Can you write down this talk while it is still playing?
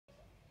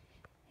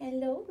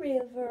Hello,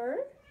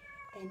 River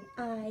and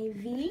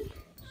Ivy.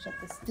 Shut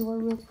this door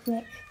real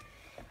quick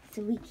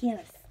so we can't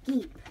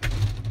escape.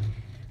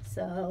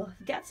 So,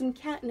 I've got some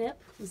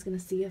catnip. I was gonna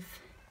see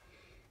if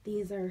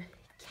these are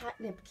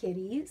catnip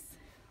kitties.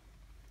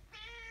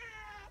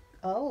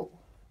 Oh,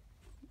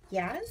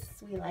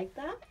 yes, we like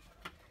that.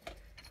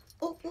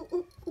 Oh, oh,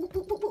 oh, oh,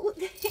 oh, oh, oh.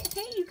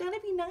 Hey, you gotta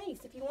be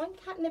nice. If you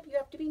want catnip, you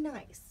have to be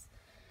nice.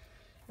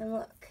 And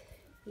look,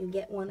 you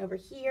get one over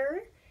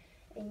here,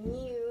 and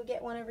you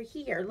get one over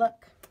here.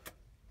 Look.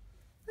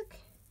 Look.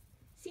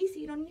 See, so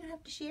you don't even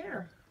have to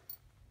share.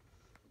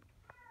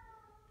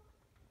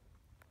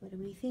 What do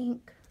we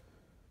think?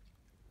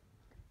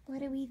 What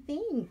do we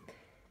think?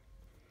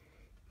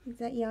 Is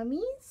that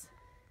yummies?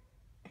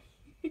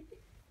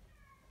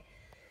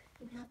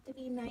 You have to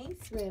be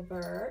nice,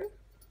 River.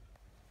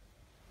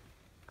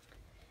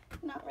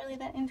 Not really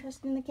that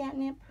interested in the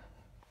catnip.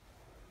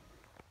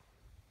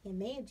 It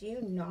made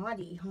you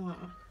naughty, huh?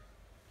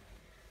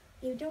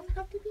 You don't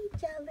have to be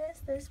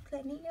jealous. There's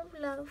plenty of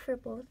love for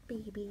both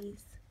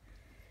babies.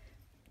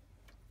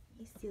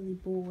 You silly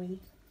boy.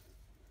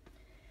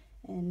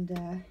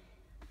 And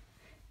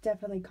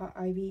definitely caught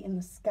Ivy in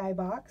the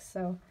skybox,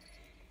 so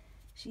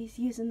she's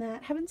using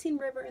that. Haven't seen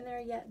River in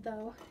there yet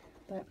though,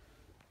 but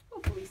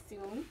hopefully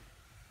soon,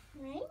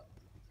 right?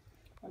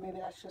 Or maybe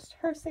that's just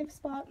her safe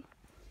spot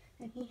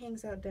and he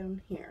hangs out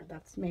down here.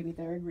 That's maybe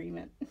their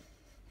agreement.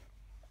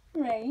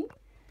 Right?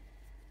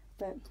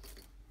 But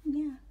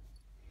yeah,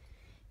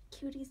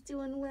 Cutie's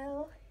doing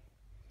well.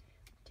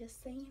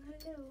 Just saying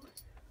hello.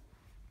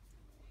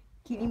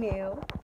 Kitty meow.